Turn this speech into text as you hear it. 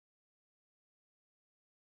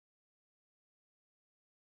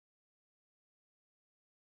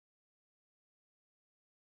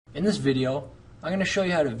In this video, I'm going to show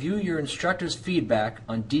you how to view your instructor's feedback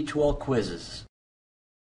on D2L quizzes.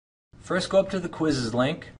 First, go up to the quizzes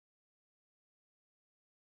link.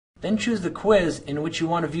 Then choose the quiz in which you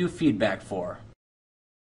want to view feedback for.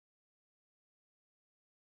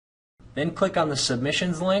 Then click on the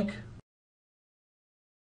submissions link.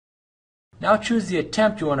 Now choose the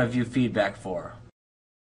attempt you want to view feedback for.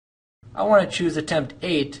 I want to choose attempt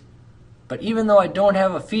 8, but even though I don't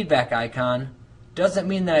have a feedback icon, doesn't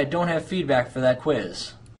mean that I don't have feedback for that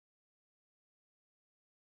quiz.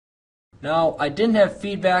 Now, I didn't have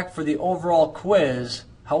feedback for the overall quiz,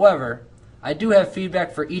 however, I do have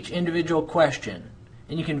feedback for each individual question,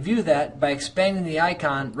 and you can view that by expanding the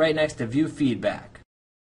icon right next to View Feedback.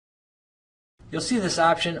 You'll see this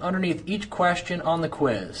option underneath each question on the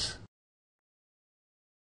quiz.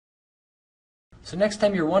 So next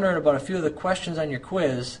time you're wondering about a few of the questions on your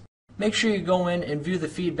quiz, make sure you go in and view the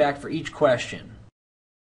feedback for each question.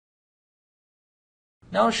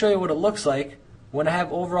 Now I'll show you what it looks like when I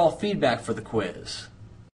have overall feedback for the quiz.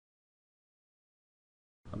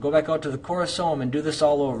 I'll go back out to the course home and do this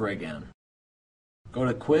all over again. Go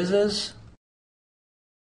to Quizzes.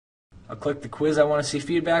 I'll click the quiz I want to see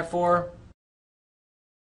feedback for.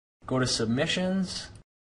 Go to Submissions.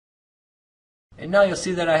 And now you'll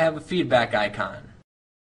see that I have a feedback icon.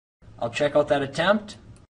 I'll check out that attempt.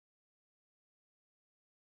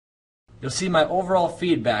 You'll see my overall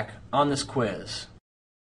feedback on this quiz.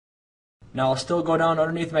 Now I'll still go down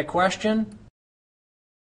underneath my question,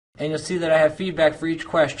 and you'll see that I have feedback for each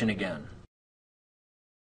question again.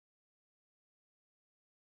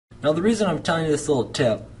 Now the reason I'm telling you this little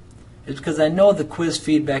tip is because I know the quiz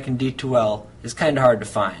feedback in D2L is kind of hard to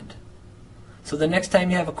find. So the next time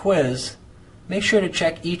you have a quiz, make sure to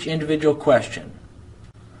check each individual question.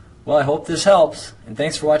 Well, I hope this helps, and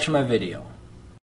thanks for watching my video.